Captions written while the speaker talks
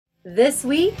This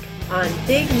week on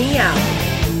Dig Me Out.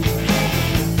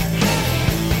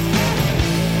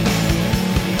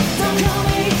 Don't call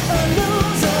me a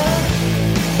loser.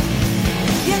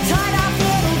 You're tied up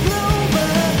little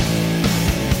bloomer.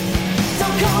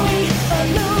 Don't call me a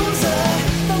loser.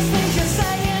 Those things you're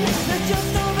saying are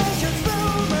just ovations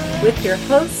rumors. With your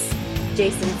hosts,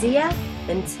 Jason Zia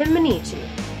and Tim Minichi.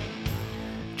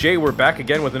 Jay, we're back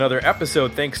again with another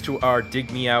episode thanks to our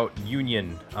Dig Me Out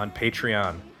Union on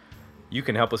Patreon. You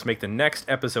can help us make the next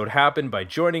episode happen by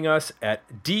joining us at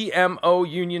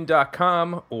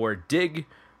dmounion.com or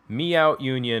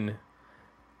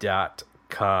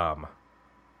digmeoutunion.com.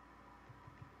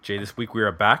 Jay, this week we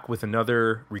are back with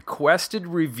another requested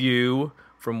review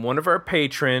from one of our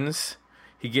patrons.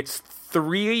 He gets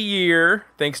 3 a year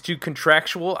thanks to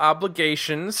contractual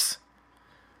obligations.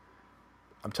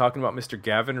 I'm talking about Mr.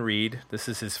 Gavin Reed. This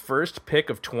is his first pick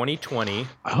of 2020.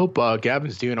 I hope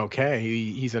Gavin's doing okay.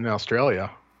 He's in Australia.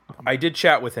 I did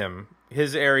chat with him.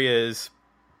 His area is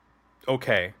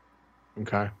okay.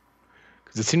 Okay.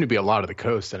 Because it seemed to be a lot of the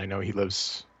coast, and I know he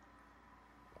lives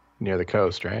near the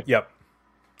coast, right? Yep.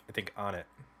 I think on it.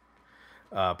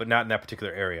 But not in that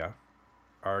particular area.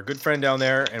 Our good friend down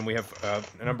there, and we have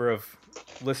a number of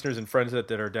listeners and friends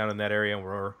that are down in that area, and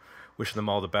we're wishing them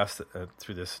all the best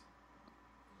through this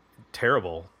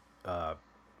terrible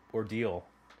ordeal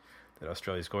that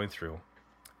Australia's going through.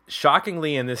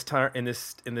 Shockingly, in this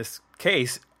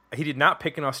case, he did not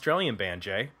pick an Australian band,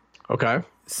 Jay. Okay.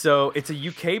 So it's a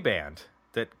UK band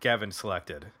that Gavin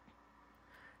selected,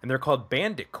 and they're called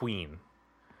Bandit Queen.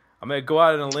 I'm going to go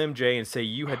out on a limb, Jay, and say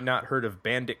you had not heard of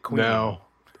Bandit Queen. No.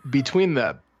 Between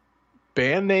the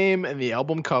band name and the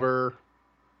album cover,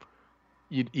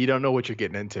 you don't know what you're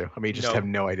getting into. I mean, you just have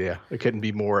no idea. It couldn't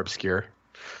be more obscure.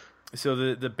 So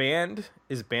the band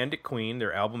is Bandit Queen.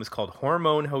 Their album is called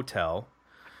Hormone Hotel.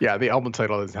 Yeah, the album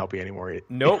title doesn't help you anymore.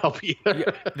 Nope. Yeah,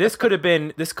 this could have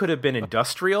been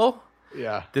industrial.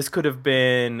 Yeah. This could have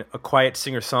been a quiet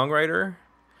singer-songwriter.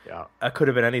 Yeah. It could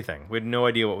have been anything. We had no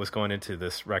idea what was going into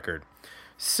this record.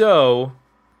 So,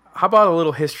 how about a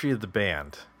little history of the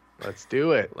band? Let's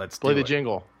do it. Let's play do the it.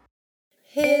 jingle.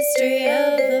 History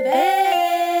of the band.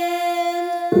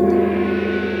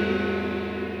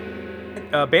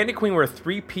 Bandit Queen were a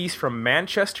three-piece from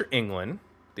Manchester, England.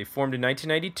 They formed in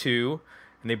 1992,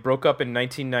 and they broke up in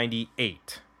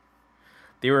 1998.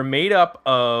 They were made up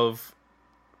of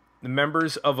the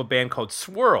members of a band called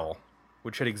Swirl,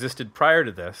 which had existed prior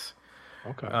to this.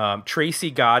 Okay.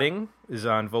 Tracy Godding is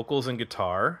on vocals and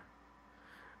guitar.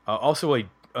 Also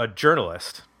a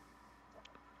journalist.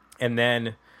 And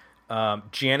then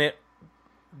Janet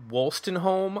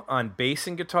Wolstenholme on bass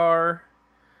and guitar.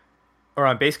 Or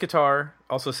on bass guitar,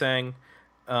 also sang,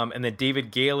 and then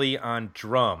David Gailey on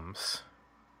drums.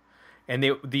 And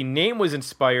the name was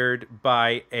inspired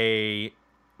by a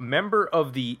member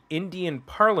of the Indian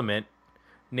Parliament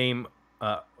named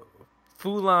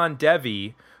Phoolan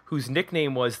Devi, whose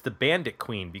nickname was the Bandit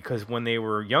Queen, because when they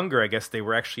were younger, I guess they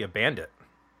were actually a bandit.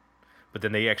 But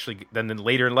then then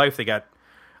later in life, they got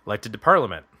elected to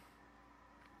Parliament.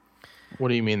 What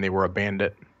do you mean they were a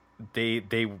bandit? They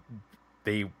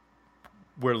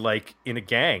were like in a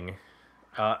gang.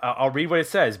 I'll read what it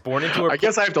says. Born into a... I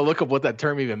guess I have to look up what that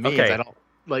term even means. Okay. I don't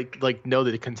know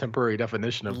the contemporary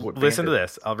definition of what. Listen to bandit.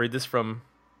 this. I'll read this from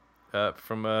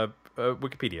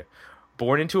Wikipedia.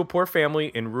 Born into a poor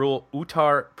family in rural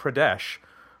Uttar Pradesh,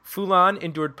 Phoolan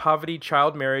endured poverty,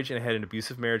 child marriage, and had an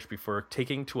abusive marriage before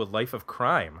taking to a life of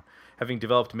crime. Having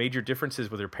developed major differences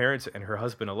with her parents and her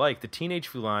husband alike, the teenage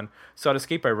Phoolan sought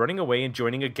escape by running away and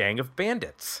joining a gang of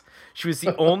bandits. She was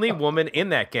the only woman in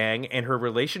that gang, and her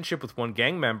relationship with one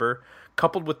gang member,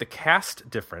 coupled with the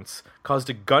caste difference, caused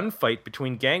a gunfight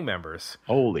between gang members.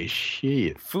 Holy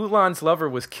shit. Phoolan's lover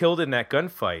was killed in that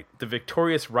gunfight. The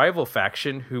victorious rival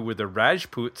faction, who were the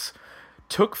Rajputs,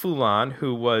 took Phoolan,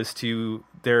 who was to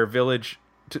their village,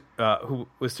 Bame,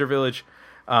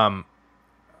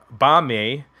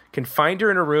 confined her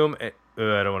in a room. I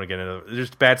don't want to get into it.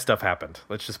 Just bad stuff happened.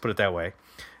 Let's just put it that way.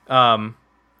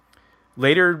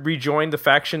 Later rejoined the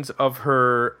factions of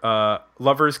her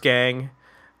lover's gang,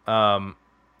 and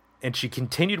she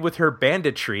continued with her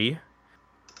banditry.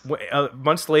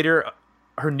 Months later,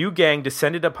 her new gang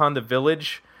descended upon the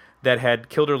village that had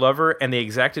killed her lover, and they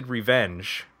exacted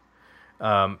revenge.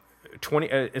 As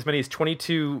many as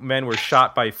 22 men were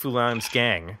shot by Phoolan's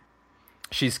gang.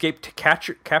 She escaped to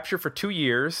capture for 2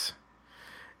 years.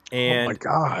 And oh my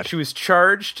God. She was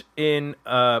charged in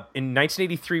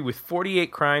 1983 with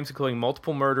 48 crimes, including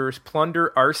multiple murders,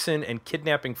 plunder, arson, and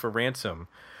kidnapping for ransom.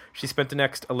 She spent the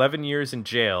next 11 years in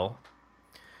jail.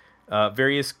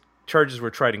 Various charges were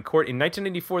tried in court. In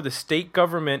 1994, the state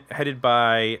government, headed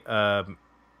by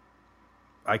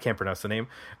I can't pronounce the name,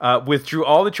 withdrew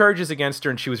all the charges against her,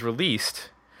 and she was released.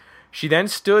 She then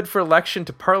stood for election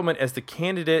to Parliament as the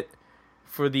candidate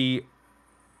for the...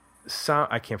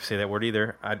 I can't say that word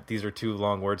either. These are two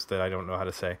long words that I don't know how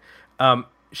to say.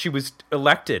 She was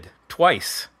elected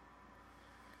twice.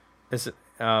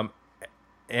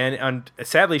 And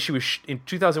sadly, she was in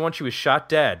 2001. She was shot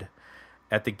dead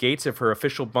at the gates of her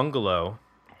official bungalow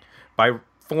by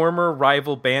former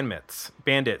rival bandits,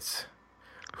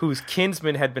 whose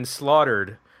kinsmen had been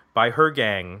slaughtered by her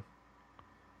gang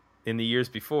in the years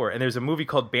before. And there's a movie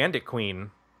called Bandit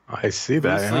Queen. I see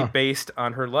that. Loosely Yeah. based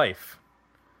on her life.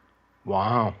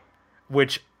 Wow.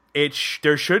 Which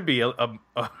there should be a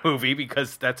movie,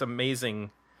 because that's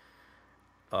amazing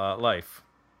life.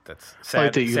 That's sad. I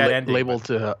like that you sad ending, labeled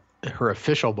her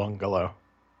official bungalow,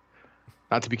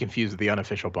 not to be confused with the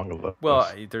unofficial bungalow. Well,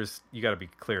 you got to be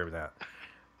clear with that.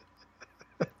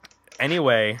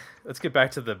 Anyway, let's get back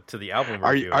to the album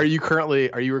review. Are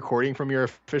you recording from your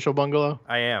official bungalow?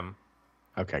 I am.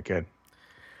 Okay, good.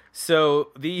 So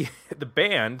the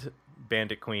band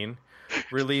Bandit Queen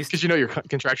released. Because you're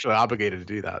contractually obligated to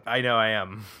do that. I know I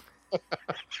am.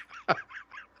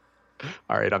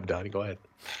 All right, I'm done. Go ahead.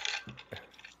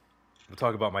 We'll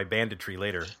talk about my banditry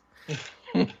later.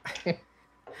 That's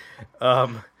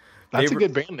a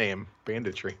good band name,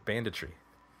 Banditry. Banditry.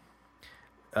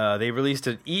 They released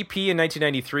an EP in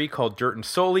 1993 called Dirt and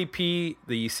Soul EP.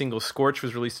 The single Scorch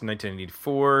was released in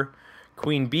 1994.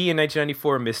 Queen Bee in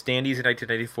 1994. Miss Dandies in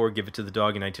 1994. Give It to the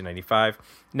Dog in 1995.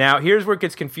 Now, here's where it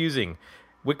gets confusing.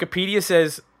 Wikipedia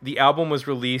says the album was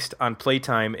released on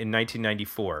Playtime in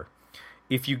 1994.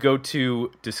 If you go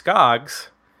to Discogs,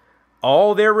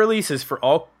 all their releases for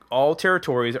all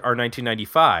territories are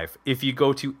 1995. If you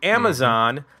go to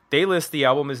Amazon, they list the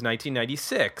album as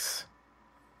 1996.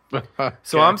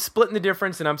 So I'm splitting the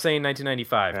difference, and I'm saying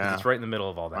 1995 because it's right in the middle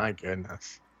of all that. My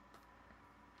goodness.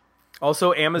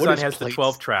 Also, Amazon has the Plates?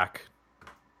 12-track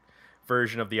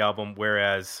version of the album,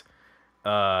 whereas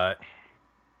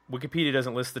Wikipedia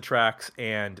doesn't list the tracks,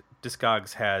 and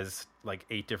Discogs has like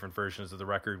 8 different versions of the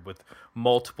record with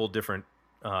multiple different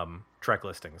track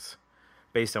listings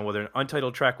based on whether an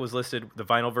untitled track was listed. The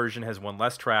vinyl version has one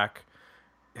less track,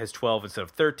 has 12 instead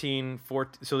of 13,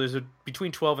 14. So there's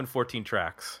between 12 and 14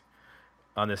 tracks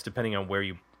on this, depending on where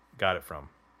you got it from,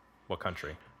 what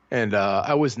country. And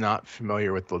I was not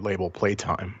familiar with the label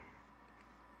Playtime.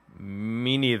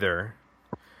 Me neither.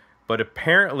 But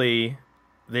apparently,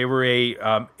 they were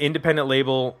a independent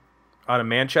label out of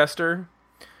Manchester.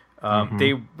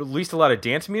 They released a lot of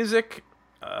dance music,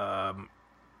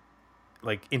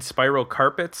 like Inspiral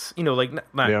Carpets. Like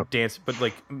not dance, but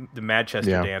like the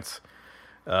Manchester dance.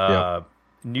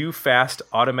 New Fast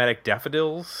Automatic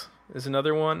Daffodils is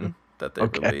another one that they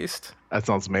released. That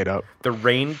sounds made up. The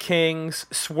Rain Kings,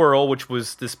 Swirl, which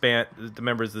was this band. The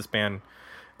members of this band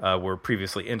were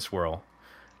previously in Swirl.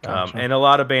 Gotcha. And a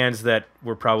lot of bands that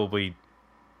we're probably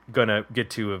gonna get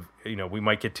to, we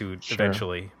might get to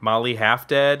eventually. Molly Half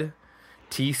Dead,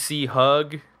 TC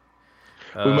Hug.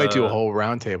 We might do a whole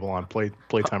roundtable on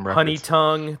Playtime Records. Honey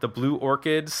Tongue, the Blue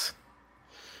Orchids.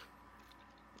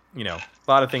 A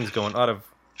lot of things going out of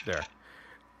there.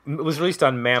 It was released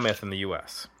on Mammoth in the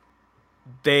U.S.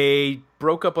 They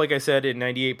broke up, like I said, in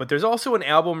 98, but there's also an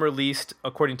album released,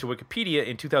 according to Wikipedia,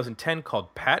 in 2010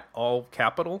 called Pat, all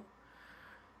capital.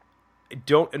 I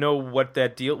don't know what the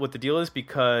deal is,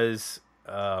 because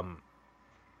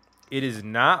it is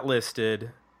not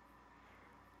listed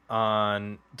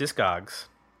on Discogs,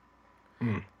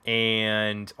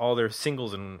 and all their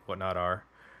singles and whatnot are,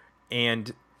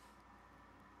 and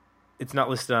it's not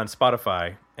listed on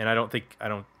Spotify.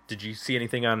 And did you see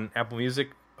anything on Apple Music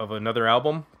of another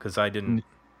album? Because I didn't.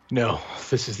 No,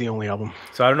 this is the only album.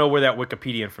 So I don't know where that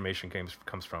Wikipedia information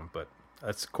comes from, but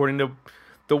that's according to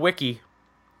the wiki.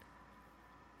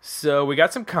 So we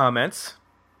got some comments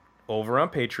over on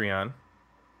Patreon,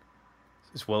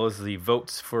 as well as the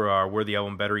votes for our Were the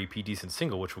Album Better EP Decent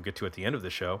Single, which we'll get to at the end of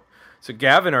the show. So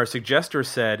Gavin, our suggester,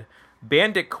 said,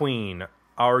 Bandit Queen,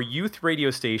 our youth radio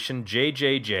station,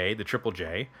 JJJ, the Triple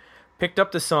J, picked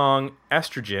up the song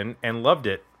Estrogen and loved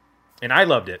it. And I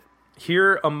loved it.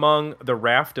 Here among the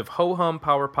raft of ho-hum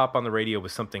power pop on the radio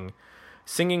was something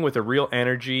singing with a real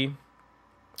energy,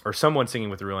 or someone singing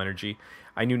with a real energy.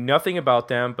 I knew nothing about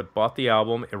them, but bought the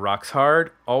album. It rocks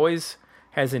hard, always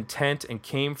has intent, and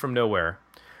came from nowhere.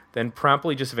 Then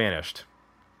promptly just vanished.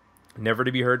 Never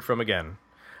to be heard from again.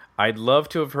 I'd love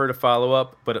to have heard a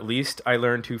follow-up, but at least I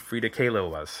learned who Frida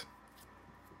Kahlo was.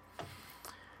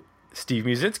 Steve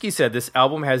Musinski said, this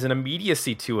album has an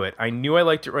immediacy to it. I knew I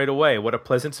liked it right away. What a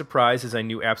pleasant surprise, as I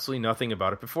knew absolutely nothing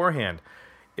about it beforehand.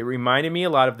 It reminded me a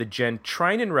lot of the Jen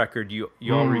Trinan record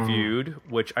y'all reviewed,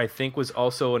 which I think was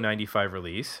also a 95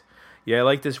 release. Yeah, I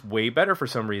like this way better for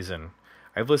some reason.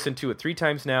 I've listened to it 3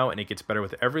 times now, and it gets better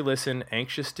with every listen.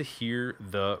 Anxious to hear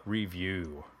the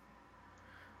review.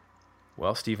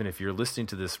 Well, Stephen, if you're listening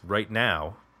to this right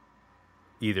now,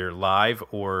 either live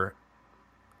or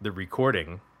the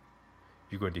recording,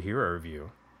 you're going to hear our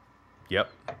review.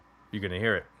 Yep, you're going to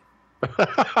hear it.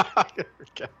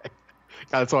 Okay.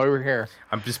 That's why we're here.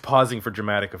 I'm just pausing for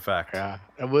dramatic effect. Yeah,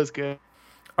 it was good.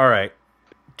 All right,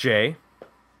 Jay,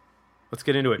 let's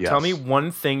get into it. Yes. Tell me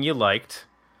one thing you liked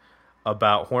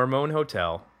about Hormone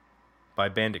Hotel by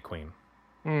Bandit Queen.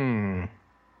 I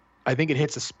think it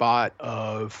hits a spot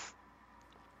of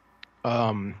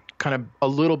kind of a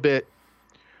little bit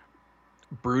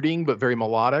brooding, but very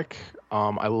melodic.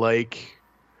 I like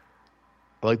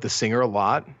the singer a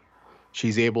lot.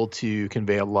 She's able to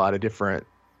convey a lot of different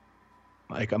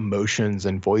like emotions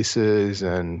and voices,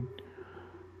 and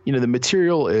the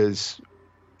material is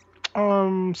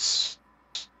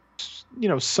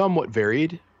somewhat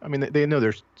varied. I mean, they know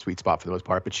their sweet spot for the most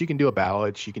part, but she can do a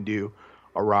ballad, she can do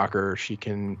a rocker, she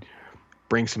can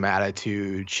bring some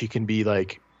attitude, she can be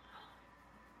like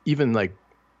even like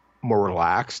more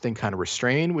relaxed and kind of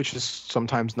restrained, which is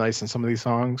sometimes nice in some of these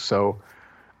songs. So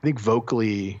I think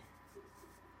vocally,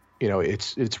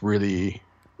 it's really,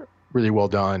 really well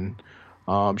done.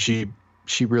 She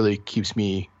really keeps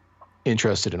me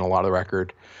interested in a lot of the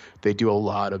record. They do a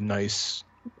lot of nice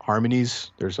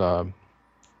harmonies. There's the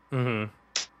band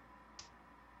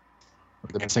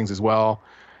sings as well,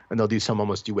 and they'll do some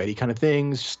almost duetty kind of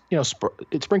things.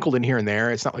 It's sprinkled in here and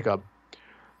there. It's not like a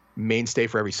mainstay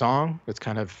for every song. It's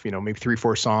kind of maybe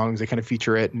 3-4 songs. They kind of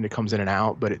feature it, and it comes in and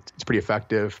out, but it's pretty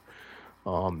effective.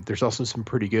 There's also some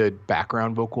pretty good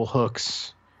background vocal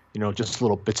hooks. Just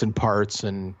little bits and parts,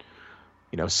 and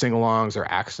sing-alongs or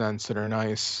accents that are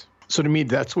nice. So to me,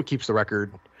 that's what keeps the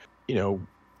record.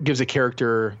 Gives it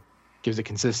character, gives it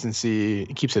consistency,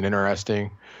 it keeps it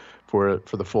interesting for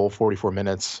the full 44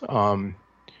 minutes. From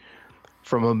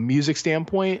a music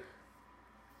standpoint,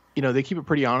 they keep it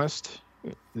pretty honest.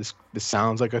 This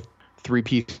sounds like a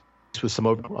 3-piece with some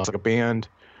like a band.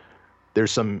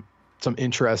 There's some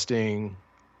interesting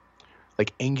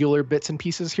like angular bits and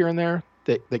pieces here and there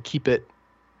that keep it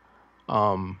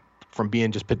from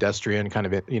being just pedestrian kind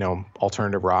of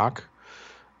alternative rock.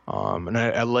 And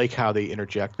I like how they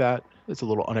interject that. It's a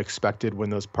little unexpected when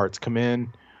those parts come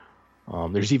in.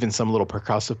 There's even some little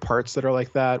percussive parts that are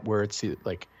like that, where it's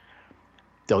like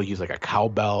they'll use like a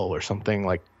cowbell or something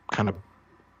like kind of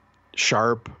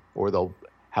sharp, or they'll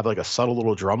have like a subtle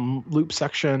little drum loop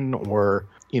section, or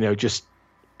just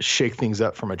shake things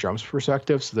up from a drums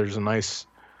perspective. So there's a nice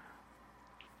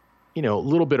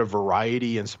little bit of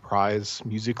variety and surprise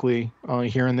musically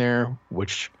here and there,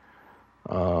 which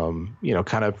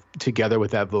kind of together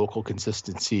with that vocal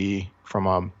consistency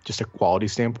from just a quality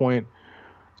standpoint,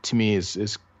 to me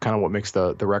is kind of what makes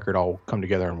the record all come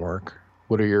together and work.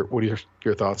 What are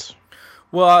your thoughts?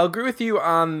 Well, I'll agree with you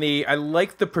on I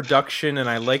like the production and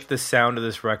I like the sound of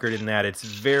this record in that it's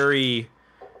very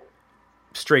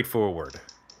straightforward.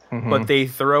 Mm-hmm. But they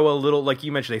throw a little, like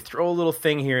you mentioned, they throw a little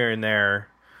thing here and there,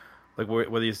 like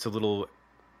whether it's a little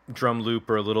drum loop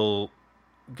or a little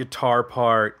guitar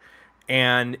part.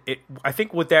 And I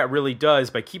think what that really does,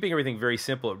 by keeping everything very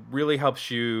simple, it really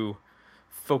helps you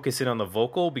focus in on the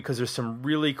vocal, because there's some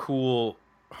really cool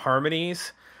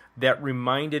harmonies that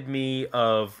reminded me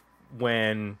of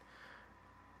when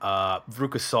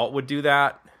Veruca Salt would do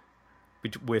that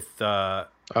with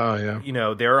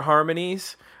their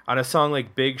harmonies on a song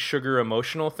like Big Sugar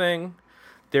Emotional Thing.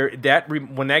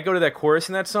 When they go to that chorus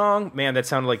in that song, man, that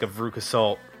sounded like a Veruca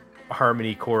Salt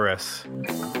harmony chorus.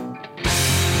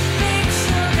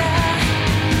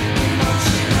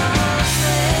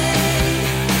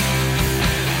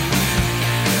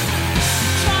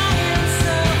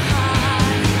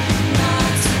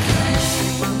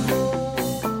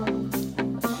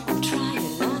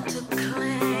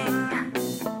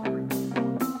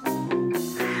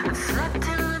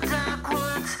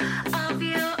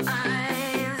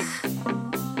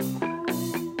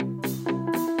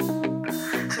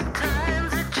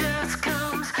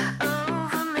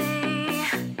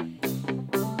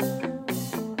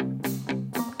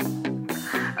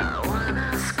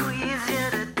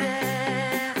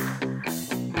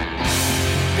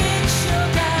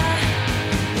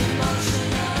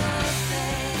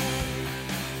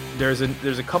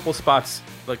 There's a couple spots,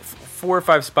 like 4 or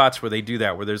 5 spots where they do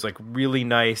that, where there's like really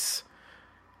nice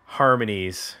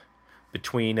harmonies,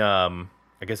 between I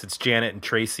guess it's Janet and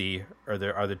Tracy are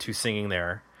the two singing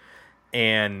there,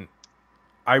 and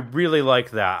I really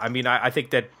like that. I mean, I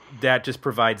think that just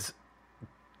provides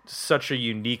such a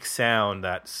unique sound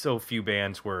that so few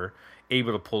bands were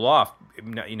able to pull off.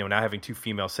 You know, not having two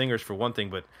female singers for one thing,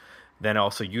 but then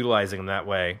also utilizing them that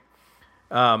way.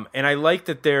 And I like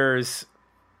that there's,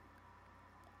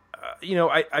 you know,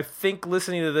 I think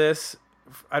listening to this,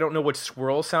 I don't know what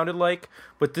Swirl sounded like,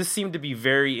 but this seemed to be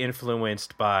very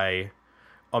influenced by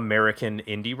American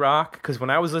indie rock. Because when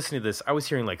I was listening to this, I was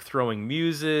hearing like Throwing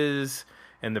Muses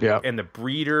and the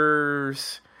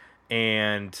Breeders,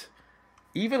 and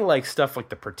even like stuff like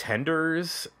the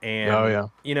Pretenders, and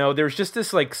you know, there's just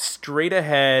this like straight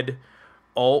ahead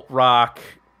alt rock,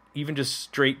 even just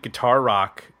straight guitar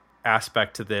rock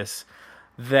aspect to this,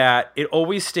 that it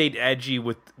always stayed edgy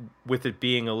with it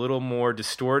being a little more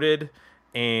distorted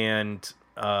and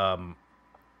a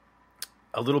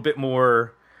little bit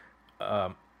more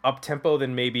up tempo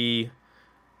than maybe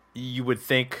you would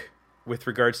think with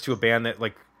regards to a band that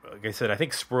like I said, I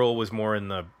think Swirl was more in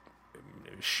the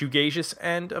shoegaze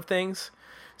end of things.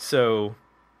 So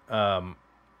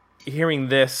hearing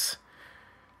this,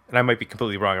 and I might be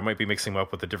completely wrong, I might be mixing them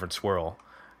up with a different Swirl,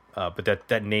 but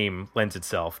that name lends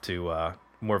itself to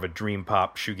more of a dream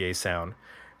pop shoegaze sound.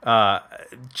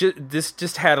 This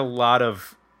just had a lot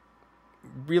of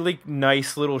really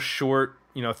nice little short,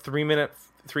 you know,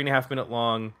 3.5 minute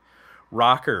long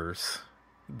rockers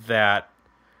that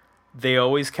they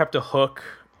always kept a hook,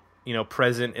 you know,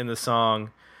 present in the song,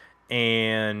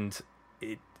 and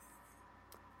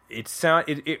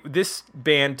this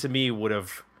band to me would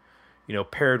have, you know,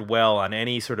 paired well on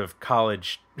any sort of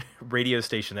college radio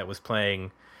station that was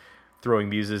playing Throwing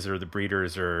Muses or the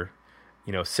Breeders or,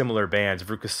 you know, similar bands.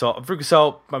 Veruca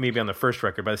Salt maybe on the first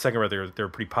record. By the second record, they were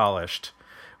pretty polished.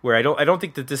 Where I don't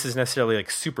think that this is necessarily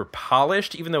like super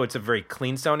polished, even though it's a very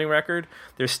clean sounding record.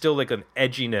 There's still like an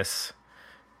edginess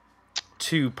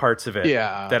to parts of it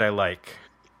that I like.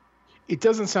 It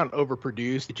doesn't sound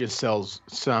overproduced. It just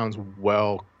sounds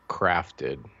well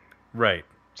crafted. Right.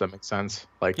 Does that make sense?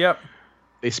 Like, yep.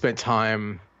 They spent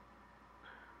time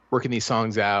working these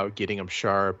songs out, getting them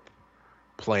sharp,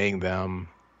 playing them.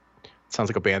 It sounds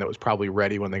like a band that was probably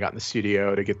ready when they got in the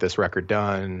studio to get this record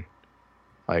done.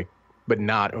 Like, but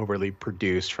not overly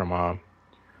produced from a,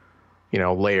 you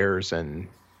know, layers and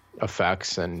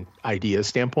effects and ideas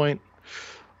standpoint.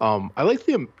 I like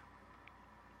I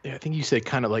think you said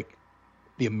kind of like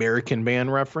the American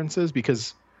band references,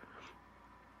 because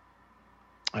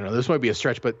I don't know, this might be a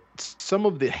stretch, but some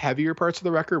of the heavier parts of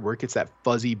the record where it gets that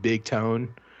fuzzy big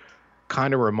tone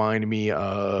kind of remind me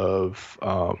of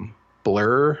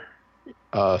Blur,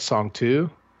 Song 2,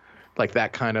 like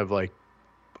that kind of like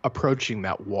approaching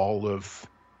that wall of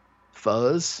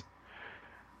fuzz.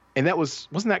 And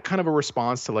wasn't that kind of a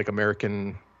response to like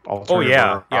American alternative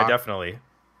rock? Yeah, definitely.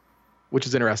 Which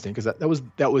is interesting because that was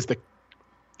the,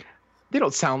 they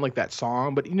don't sound like that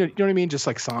song, but you know what I mean? Just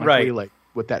like sonically, right. Like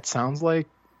what that sounds like,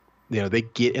 you know, they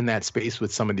get in that space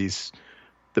with some of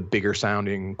the bigger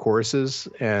sounding choruses,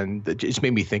 and it just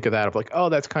made me think of that, of like, oh,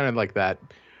 that's kind of like that,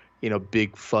 you know,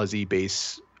 big fuzzy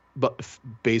bass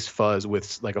fuzz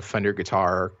with like a Fender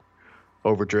guitar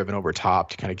overdriven over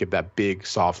top to kind of give that big,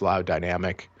 soft, loud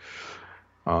dynamic.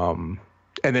 And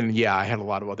then, I had a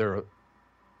lot of other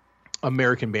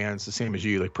American bands, the same as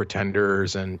you, like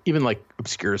Pretenders, and even like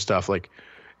obscure stuff like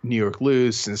New York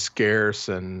Loose and Scarce.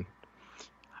 And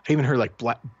I even heard like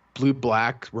Blue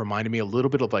Black reminded me a little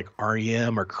bit of like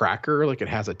REM or Cracker. Like it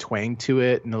has a twang to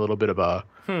it and a little bit of a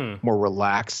more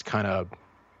relaxed kind of,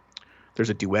 there's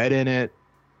a duet in it.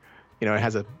 You know, it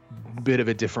has a bit of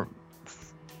a different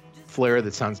flair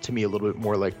that sounds to me a little bit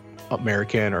more like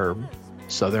American or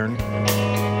Southern.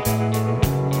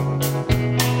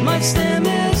 My stem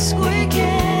is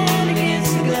squeaking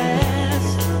against the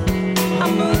glass.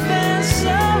 I'm moving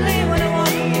slowly when I want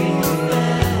to move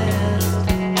fast.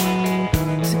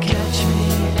 So catch me,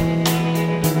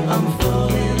 I'm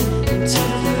falling into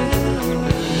the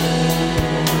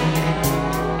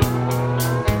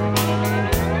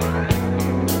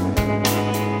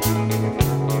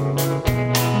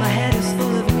My head is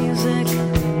full of music.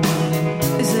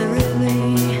 Is there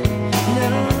really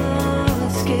no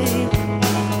escape?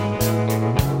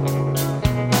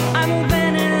 I'm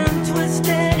bending and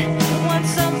twisted, when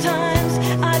sometimes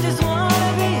I just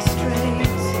wanna be straight.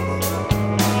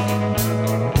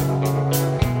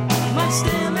 My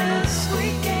stem is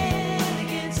squeaking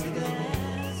against the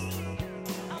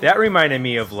glass. That reminded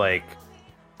me of like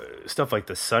stuff like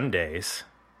the Sundays.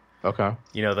 Okay.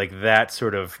 You know, like that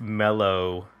sort of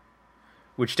mellow,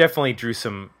 which definitely drew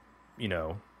some, you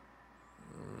know,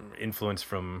 influence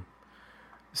from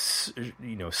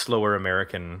slower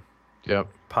American Yep.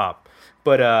 pop.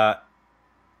 But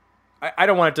I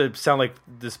don't want it to sound like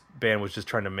this band was just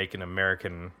trying to make an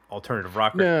American alternative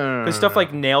rock. No. Because stuff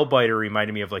like Nailbiter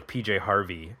reminded me of like PJ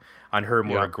Harvey on her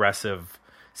more aggressive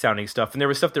sounding stuff. And there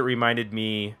was stuff that reminded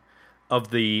me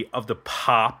of the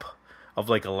pop of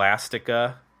like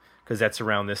Elastica, because that's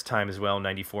around this time as well,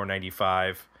 94,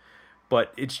 95.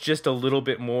 But it's just a little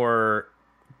bit more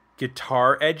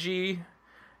guitar edgy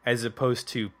as opposed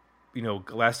to,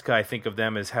 Elastica, I think of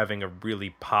them as having a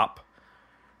really pop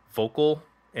vocal.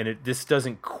 And this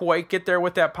doesn't quite get there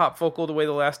with that pop vocal the way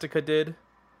the Elastica did.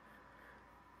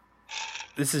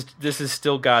 This is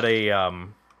still got a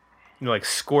like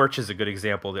Scorch is a good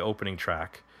example, the opening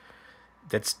track.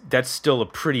 That's still a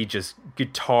pretty just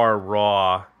guitar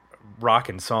raw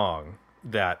rockin' song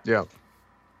that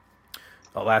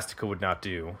Elastica would not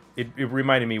do. It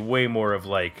reminded me way more of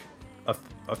like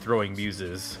a Throwing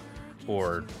Muses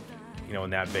or in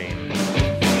that vein.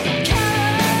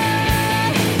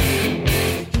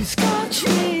 He's got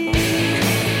me.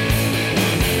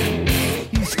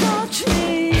 He's got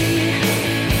me.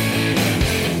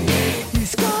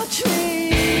 He's got me.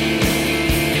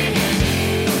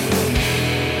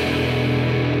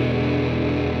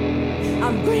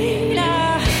 I'm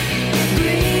greener,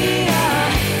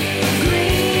 greener,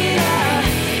 greener,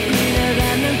 greener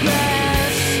than the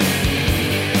grass.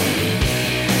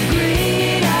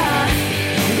 Greener,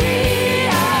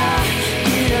 greener,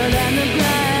 greener than the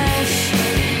grass.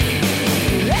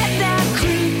 Let that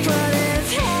creep put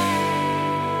his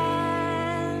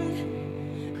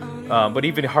hand. But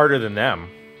even harder than them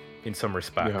in some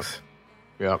respects.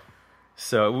 Yep.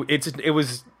 So it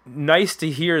was nice to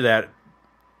hear that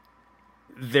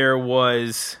there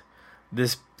was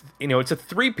this, it's a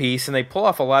 3-piece and they pull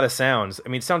off a lot of sounds. I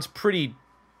mean, it sounds pretty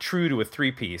true to a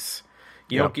 3-piece.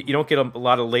 You don't get a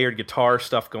lot of layered guitar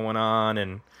stuff going on,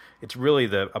 and it's really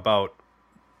about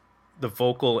the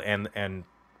vocal and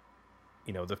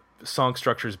the song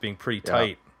structures being pretty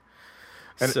tight.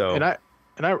 And I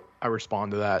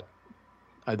respond to that.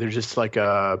 There's just like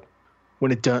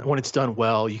when it's done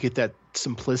well, you get that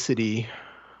simplicity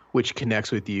which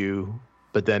connects with you,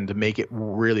 but then to make it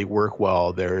really work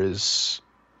well, there's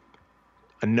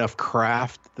enough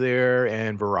craft there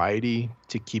and variety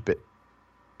to keep it,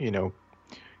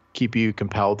 keep you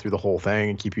compelled through the whole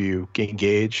thing and keep you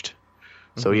engaged.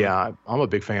 So yeah, I'm a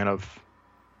big fan of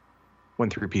when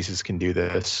 3-pieces can do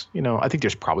this. I think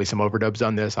there's probably some overdubs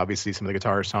on this. Obviously, some of the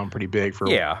guitars sound pretty big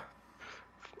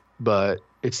but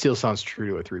it still sounds true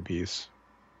to a 3-piece.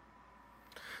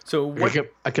 So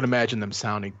I can imagine them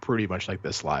sounding pretty much like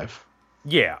this live.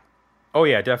 Yeah. Oh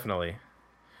yeah, definitely.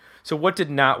 So what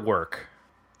did not work?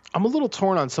 I'm a little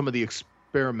torn on some of the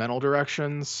experimental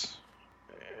directions.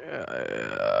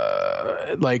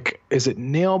 Like, is it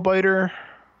Nailbiter?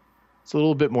 It's a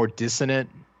little bit more dissonant,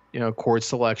 chord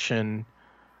selection,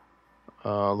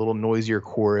 a little noisier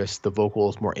chorus. The vocal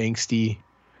is more angsty.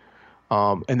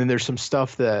 And then there's some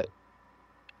stuff that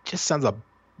just sounds a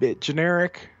bit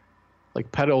generic.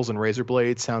 Like Petals and Razor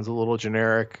Blades sounds a little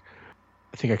generic.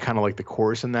 I think I kind of like the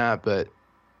chorus in that, but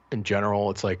in general,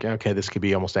 it's like, okay, this could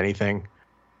be almost anything.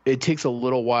 It takes a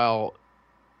little while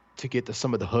to get to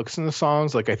some of the hooks in the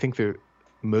songs. Like, I think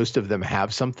most of them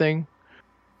have something,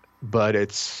 but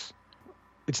it's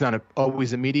not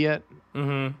always immediate.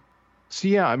 Mm-hmm. So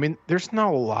yeah, I mean, there's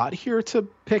not a lot here to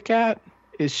pick at.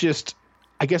 It's just,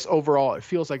 I guess overall, it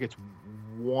feels like it's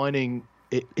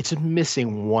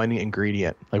missing one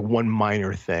ingredient, like one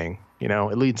minor thing.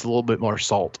 It needs a little bit more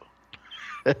salt,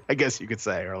 I guess you could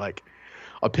say, or like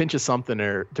a pinch of something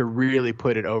to really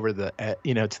put it over to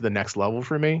the next level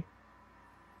for me.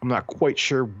 I'm not quite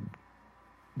sure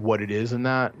what it is in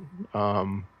that.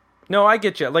 No, I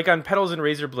get you. Like on Petals and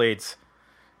Razor Blades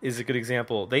is a good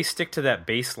example. They stick to that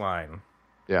bass line.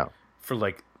 Yeah. For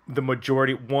like the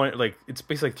majority it's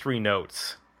basically like 3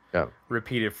 notes. Yeah.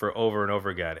 Repeated for over and over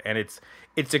again. And it's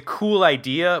a cool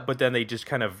idea, but then they just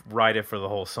kind of ride it for the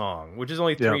whole song, which is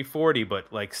only 3:40,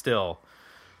 but like still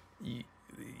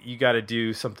you got to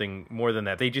do something more than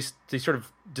that. They sort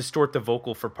of distort the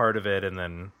vocal for part of it, and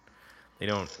then they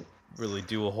don't really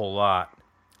do a whole lot.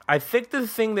 I think the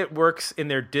thing that works in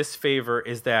their disfavor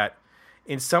is that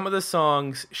in some of the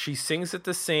songs she sings at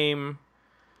the same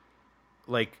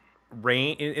like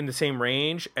range, in the same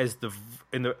range as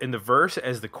in the verse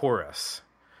as the chorus,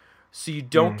 so you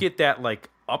don't get that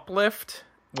like uplift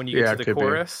when you get to the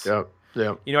chorus.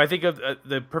 Yeah. I think of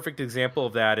the perfect example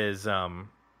of that is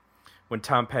when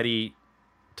Tom Petty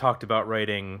talked about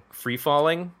writing Free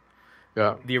Falling.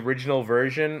 Yeah. The original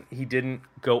version, he didn't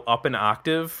go up an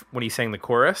octave when he sang the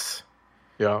chorus.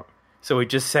 Yeah. So he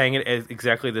just sang it at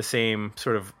exactly the same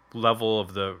sort of level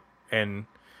of the and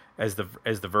as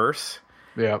the verse.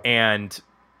 Yeah. And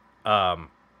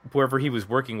whoever he was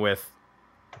working with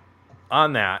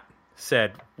on that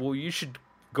said, "Well, you should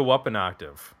go up an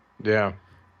octave." Yeah.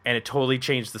 And it totally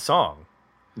changed the song.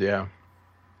 Yeah.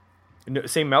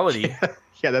 Same melody.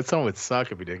 Yeah, that song would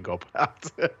suck if he didn't go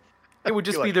out. It would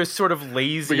just be like- this sort of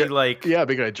lazy, like... Yeah,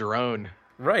 big a drone.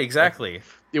 Right, exactly.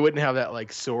 It wouldn't have that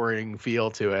like soaring feel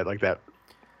to it, like that,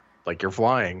 like you're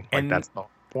flying. Like And- that's the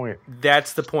point.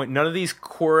 That's the point. None of these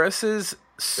choruses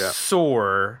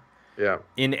soar Yeah.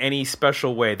 in any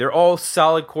special way. They're all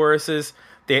solid choruses.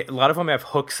 A lot of them have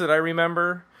hooks that I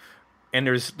remember, and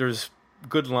there's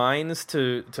good lines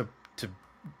to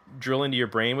drill into your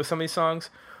brain with some of these songs.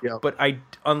 Yeah. But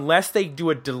unless they do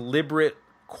a deliberate,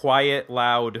 quiet,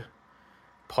 loud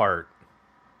part,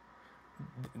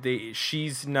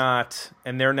 she's not,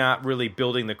 and they're not really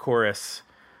building the chorus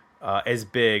as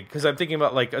big. Because I'm thinking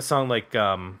about like a song like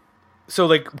so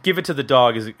like Give It to the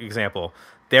Dog as an example.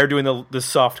 They're doing the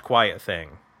soft, quiet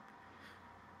thing,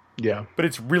 Yeah. but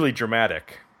it's really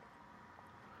dramatic.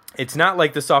 It's not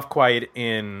like the soft, quiet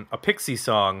in a Pixie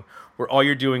song where all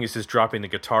you're doing is just dropping the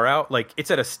guitar out. Like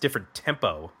it's at a different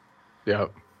tempo. Yeah.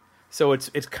 So it's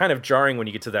kind of jarring when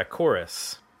you get to that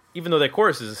chorus, even though that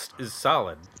chorus is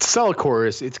solid. It's a solid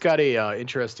chorus. It's got a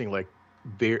interesting like,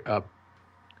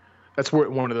 that's where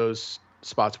one of those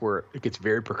spots where it gets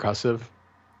very percussive.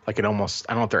 Like it almost,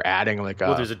 I don't know if they're adding like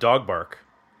Well, there's a dog bark.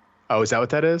 Oh, is that what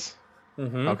that is?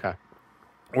 Mm-hmm. Okay.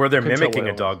 Or they're Couldn't tell mimicking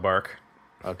what a it dog bark.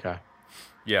 Okay.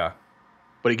 Yeah.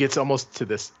 But it gets almost to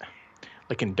this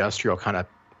like industrial kind of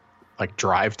like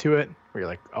drive to it where you're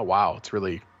like, oh wow, it's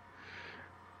really,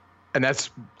 and that's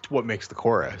what makes the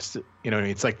chorus. You know what I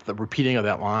mean? It's like the repeating of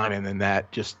that line and then that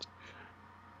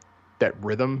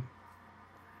rhythm.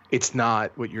 It's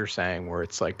not what you're saying where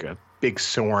it's like a big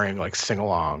soaring, like sing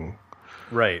along,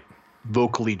 Right.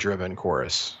 vocally driven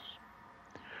chorus.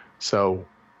 So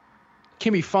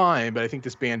can be fine, but I think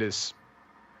this band is,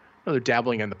 they're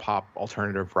dabbling in the pop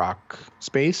alternative rock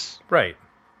space. Right.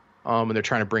 And they're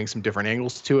trying to bring some different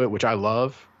angles to it, which I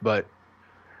love. But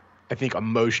I think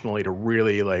emotionally, to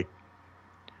really like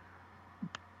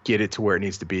get it to where it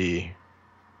needs to be,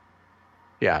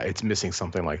 yeah, it's missing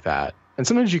something like that. And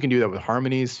sometimes you can do that with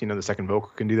harmonies. You know, the second vocal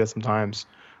can do that sometimes.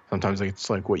 Sometimes it's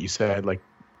like what you said, like.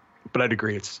 But I'd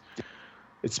agree, it's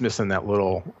missing that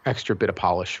little extra bit of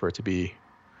polish for it to be.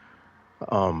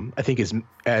 I think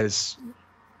as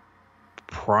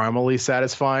primally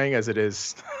satisfying as it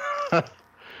is.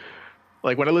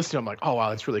 Like when I listen to it, I'm like, oh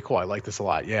wow, that's really cool. I like this a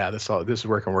lot. Yeah, this is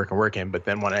working. But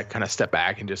then when I kind of step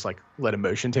back and just like let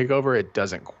emotion take over, it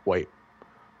doesn't quite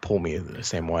pull me in the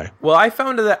same way. Well, I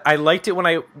found that I liked it when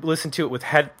I listened to it with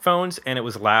headphones and it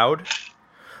was loud.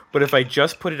 But if I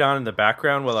just put it on in the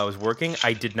background while I was working,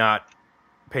 I did not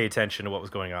pay attention to what was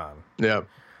going on. Yeah.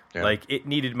 Like it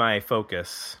needed my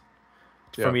focus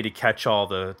for Yeah. me to catch all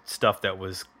the stuff that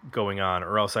was going on,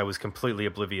 or else I was completely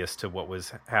oblivious to what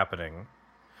was happening.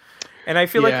 And I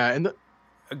feel and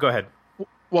go ahead.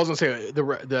 well, I was gonna say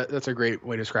that's a great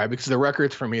way to describe it, because the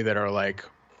records for me that are like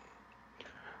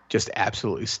just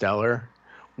absolutely stellar,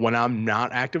 when I'm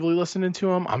not actively listening to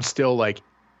them, I'm still like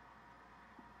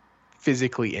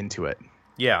physically into it.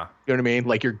 Yeah. You know what I mean?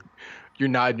 Like you're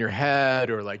nodding your head,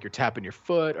 or like you're tapping your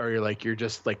foot, or you're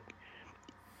just like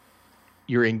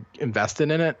you're invested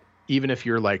in it, even if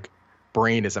your like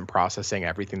brain isn't processing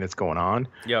everything that's going on.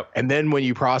 Yep. And then when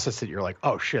you process it, you're like,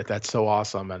 oh shit, that's so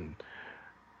awesome,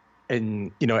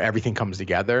 and you know everything comes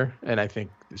together. And I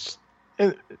think there's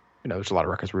a lot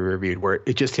of records we reviewed where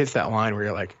it just hits that line where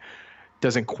you're like,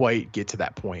 doesn't quite get to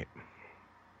that point.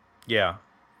 Yeah.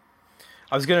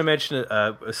 I was going to mention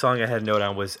a song I had a note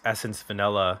on was Essence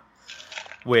Vanilla,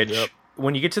 which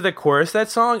when you get to the chorus, that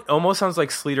song almost sounds like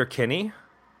Sleater Kinney.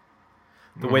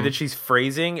 The way that she's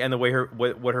phrasing and the way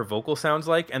what her vocal sounds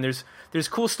like. And there's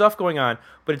cool stuff going on,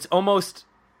 but it's almost,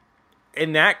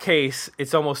 in that case,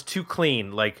 it's almost too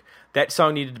clean. Like that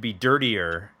song needed to be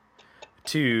dirtier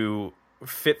to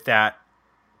fit that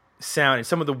sound. And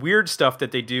some of the weird stuff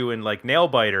that they do in like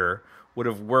Nailbiter would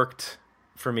have worked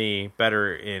for me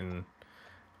better in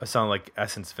a song like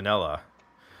Essence Vanilla.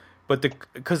 But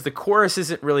because the chorus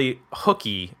isn't really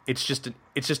hooky, it's just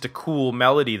a cool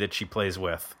melody that she plays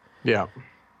with. Yeah.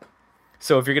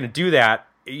 So if you're going to do that,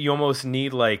 you almost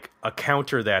need like a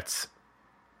counter that's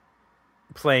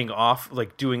playing off,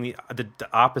 like doing the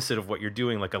opposite of what you're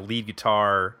doing, like a lead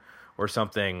guitar or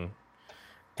something.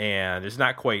 And there's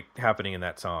not quite happening in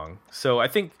that song. So I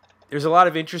think there's a lot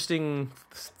of interesting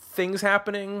things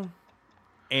happening,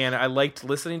 and I liked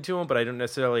listening to them, but I don't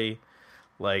necessarily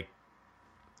like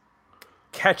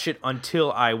catch it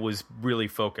until I was really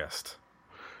focused.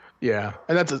 Yeah,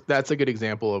 and that's a good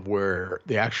example of where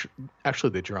the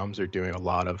actually the drums are doing a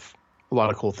lot of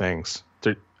cool things.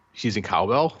 They're he's using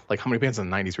cowbell. Like, how many bands in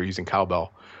the '90s were using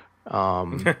cowbell?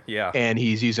 Yeah. And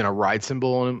he's using a ride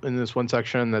cymbal in this one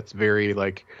section that's very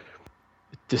like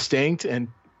distinct and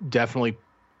definitely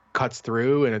cuts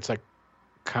through, and it's like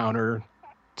counter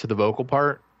to the vocal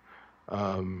part.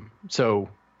 So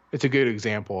it's a good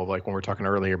example of like when we're talking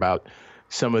earlier about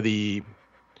some of the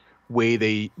ways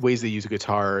they use a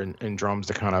guitar and drums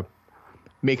to kind of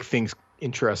make things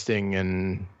interesting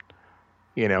and,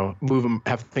 you know,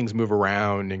 have things move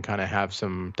around and kind of have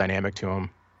some dynamic to them,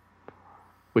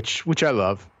 which I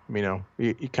love. You know,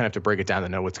 you kind of have to break it down to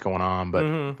know what's going on,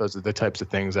 but those are the types of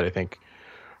things that I think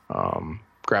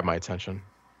grab my attention.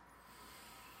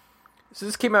 So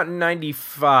this came out in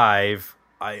 '95.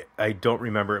 I don't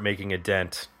remember it making a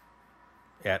dent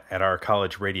at our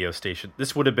college radio station.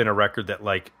 This would have been a record that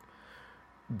like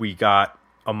we got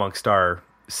amongst our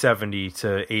 70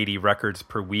 to 80 records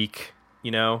per week,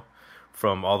 you know,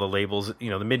 from all the labels. You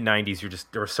know, the mid '90s,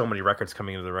 there were so many records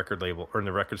coming into the record label or in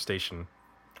the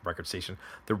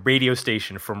the radio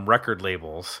station from record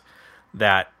labels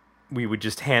that we would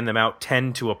just hand them out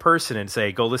 10 to a person and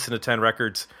say, go listen to 10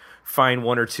 records, find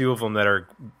one or two of them that are,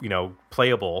 you know,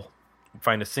 playable,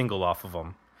 find a single off of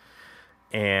them.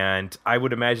 And I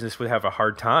would imagine this would have a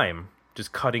hard time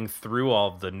just cutting through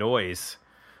all the noise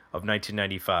of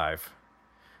 1995.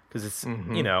 Because it's,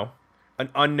 you know, an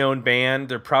unknown band.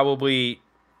 They're probably,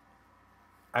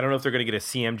 I don't know if they're going to get a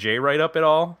CMJ write-up at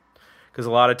all. Because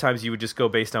a lot of times you would just go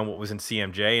based on what was in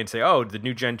CMJ and say, oh, the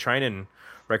new Jen Trinan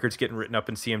record's getting written up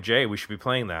in CMJ. We should be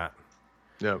playing that.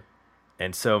 Yep.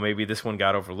 And so maybe this one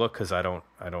got overlooked because I don't,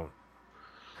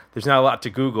 there's not a lot to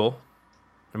Google.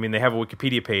 I mean, they have a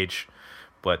Wikipedia page,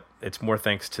 but it's more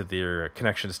thanks to their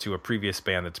connections to a previous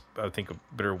band that's, I think,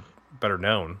 better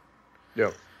known.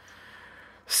 Yep.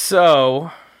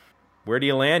 So, where do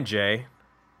you land, Jay?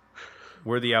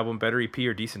 Worthy album, better EP,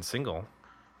 or decent single?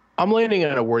 I'm landing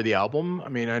on a worthy album. I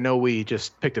mean, I know we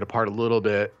just picked it apart a little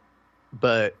bit,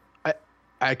 but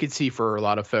I could see for a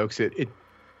lot of folks it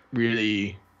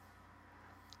really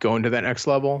going to that next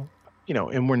level, you know,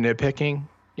 and we're nitpicking,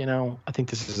 you know. I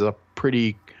think this is a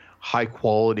pretty high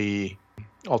quality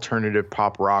alternative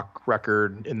pop rock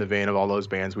record in the vein of all those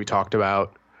bands we talked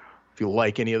about. If you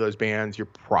like any of those bands, you're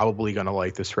probably going to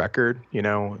like this record. You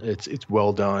know, it's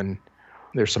well done.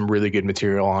 There's some really good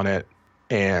material on it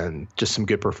and just some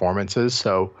good performances.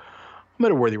 So I'm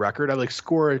at a worthy record. I like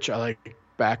Scorch. I like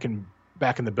Back in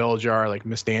the Bell Jar. I like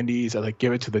Miss Dandies. I like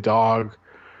Give It to the Dog.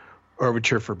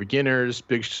 Overture for Beginners.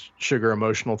 Big Sugar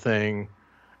Emotional Thing.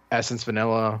 Essence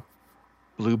Vanilla.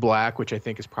 Blue Black, which I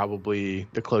think is probably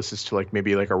the closest to like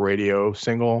maybe like a radio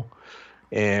single.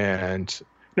 And,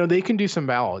 you know, they can do some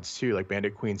ballads too. Like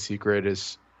Bandit Queen Secret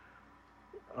is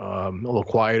a little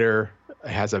quieter. It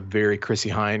has a very Chrissy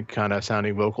Hynde kind of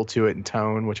sounding vocal to it and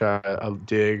tone, which I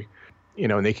dig. You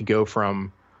know, and they can go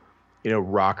from, you know,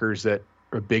 rockers that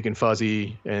are big and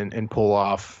fuzzy and pull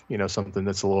off, you know, something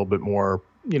that's a little bit more,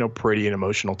 you know, pretty and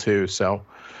emotional too. So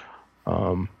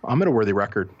I'm at a worthy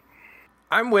record.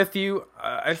 I'm with you.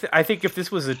 I think if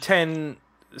this was a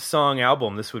 10-song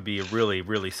album, this would be a really,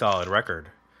 really solid record.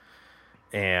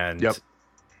 And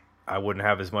I wouldn't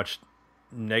have as much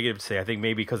negative to say. I think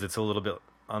maybe because it's a little bit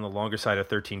on the longer side of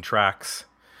 13 tracks.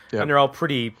 Yep. And they're all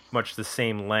pretty much the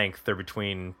same length. They're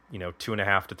between, you know,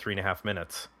 2.5 to 3.5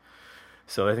 minutes.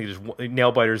 So I think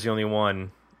Nailbiter's the only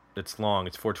one that's long.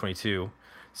 It's 4:22.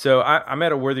 So I'm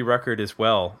at a worthy record as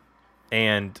well.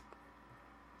 And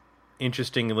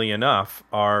interestingly enough,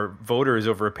 our voters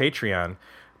over at Patreon,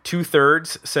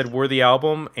 2/3 said worthy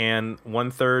album and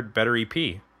 1/3 better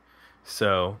EP.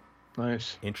 So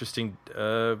nice, interesting,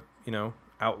 you know,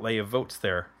 outlay of votes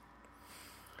there.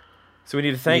 So we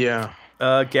need to thank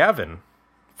Gavin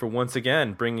for once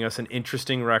again bringing us an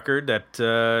interesting record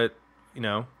that, you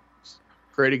know,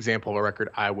 great example of a record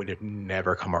I would have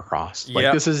never come across.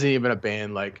 Like this isn't even a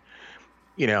band like,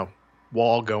 you know, we'll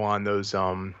all go on those, you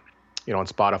know, on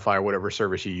Spotify or whatever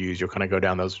service you use, you'll kind of go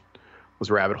down those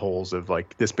rabbit holes of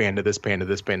like this band to this band to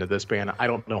this band to this band. I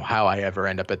don't know how I ever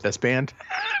end up at this band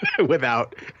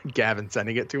without Gavin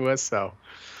sending it to us. So,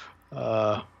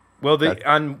 well,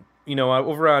 you know,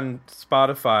 over on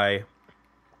Spotify,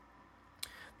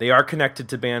 they are connected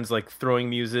to bands like Throwing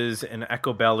Muses and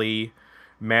Echo Belly,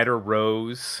 Madder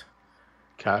Rose.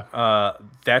 Okay.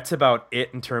 That's about it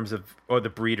in terms of, or the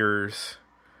Breeders.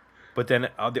 But then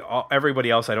everybody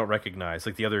else I don't recognize.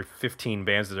 Like the other 15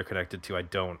 bands that they're connected to, I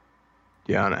don't.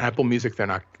 Yeah, on Apple Music,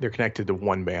 they're connected to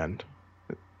one band,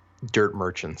 Dirt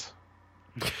Merchants.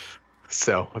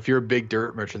 So if you're a big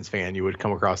Dirt Merchants fan, you would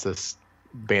come across this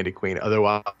Bandit Queen.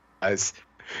 Otherwise,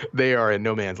 they are in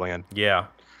no man's land. Yeah.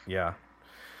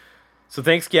 So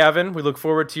thanks, Gavin. We look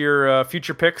forward to your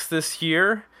future picks this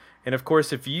year. And of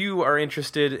course, if you are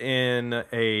interested in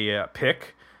a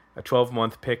pick, a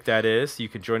 12-month pick that is, you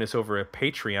can join us over at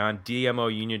Patreon,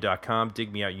 dmounion.com,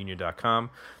 digmeoutunion.com.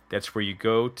 That's where you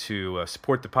go to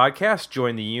support the podcast,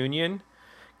 join the union,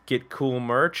 get cool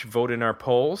merch, vote in our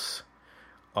polls.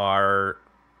 Our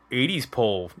 80s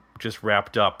poll just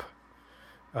wrapped up.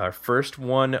 Our first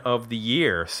one of the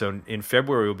year. So in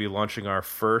February, we'll be launching our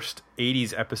first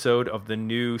 80s episode of the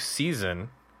new season.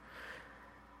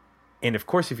 And of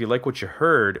course, if you like what you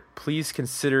heard, please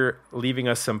consider leaving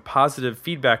us some positive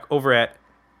feedback over at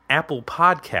Apple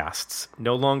Podcasts,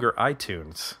 no longer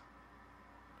iTunes.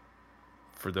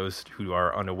 For those who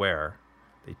are unaware,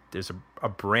 there's a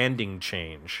branding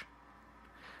change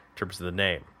in terms of the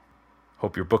name.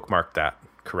 Hope you bookmarked that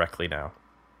correctly now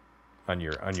on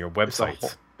your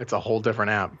websites. It's a whole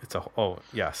different app.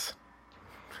 Yes.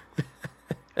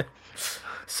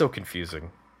 So confusing.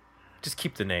 Just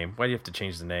keep the name. Why do you have to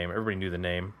change the name? Everybody knew the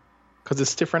name. Because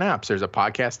it's different apps. There's a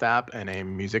podcast app and a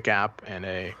music app and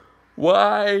a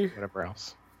Why? whatever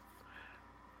else.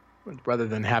 Rather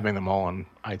than having them all on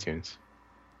iTunes.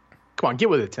 Come on, get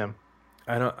with it, Tim.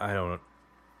 I don't.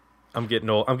 I'm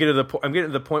getting old. I'm getting to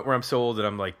the point where I'm so old that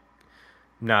I'm like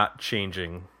not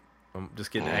changing. I'm just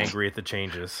getting angry at the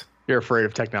changes. You're afraid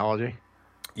of technology?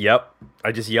 Yep.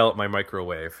 I just yell at my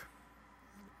microwave.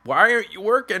 Why aren't you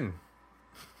working?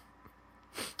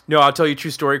 No, I'll tell you a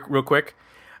true story real quick.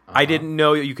 I didn't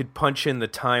know you could punch in the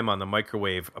time on the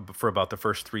microwave for about the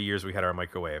first 3 years we had our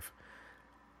microwave.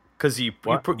 Because you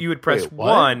would press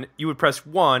one,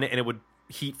 and it would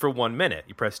heat for 1 minute.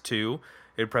 You press 2,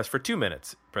 it would press for 2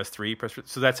 minutes. Press 3,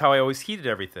 so that's how I always heated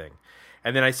everything.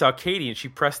 And then I saw Katie, and she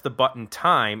pressed the button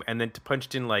time, and then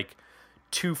punched in like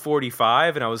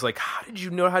 2:45, and I was like, how did you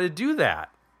know how to do that?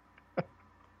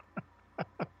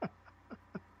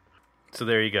 So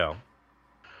there you go.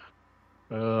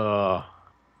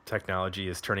 Technology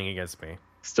is turning against me.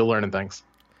 Still learning things.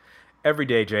 Every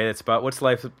day, Jay. That's about what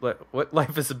life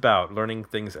is about. Learning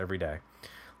things every day.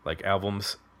 Like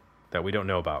albums that we don't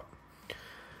know about.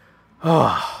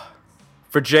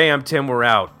 For Jay, I'm Tim. We're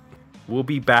out. We'll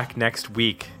be back next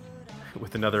week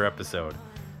with another episode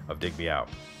of Dig Me Out.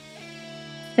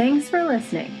 Thanks for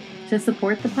listening. To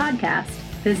support the podcast,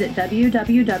 visit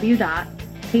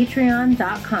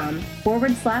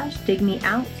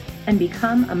www.patreon.com/digmeout and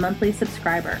become a monthly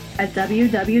subscriber at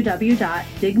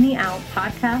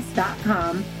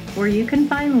www.digmeoutpodcast.com, where you can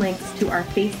find links to our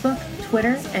Facebook,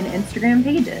 Twitter, and Instagram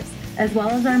pages, as well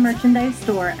as our merchandise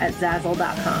store at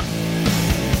Zazzle.com.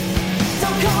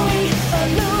 Don't call me a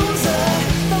loser.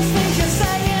 Those things you're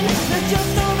saying, they're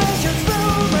just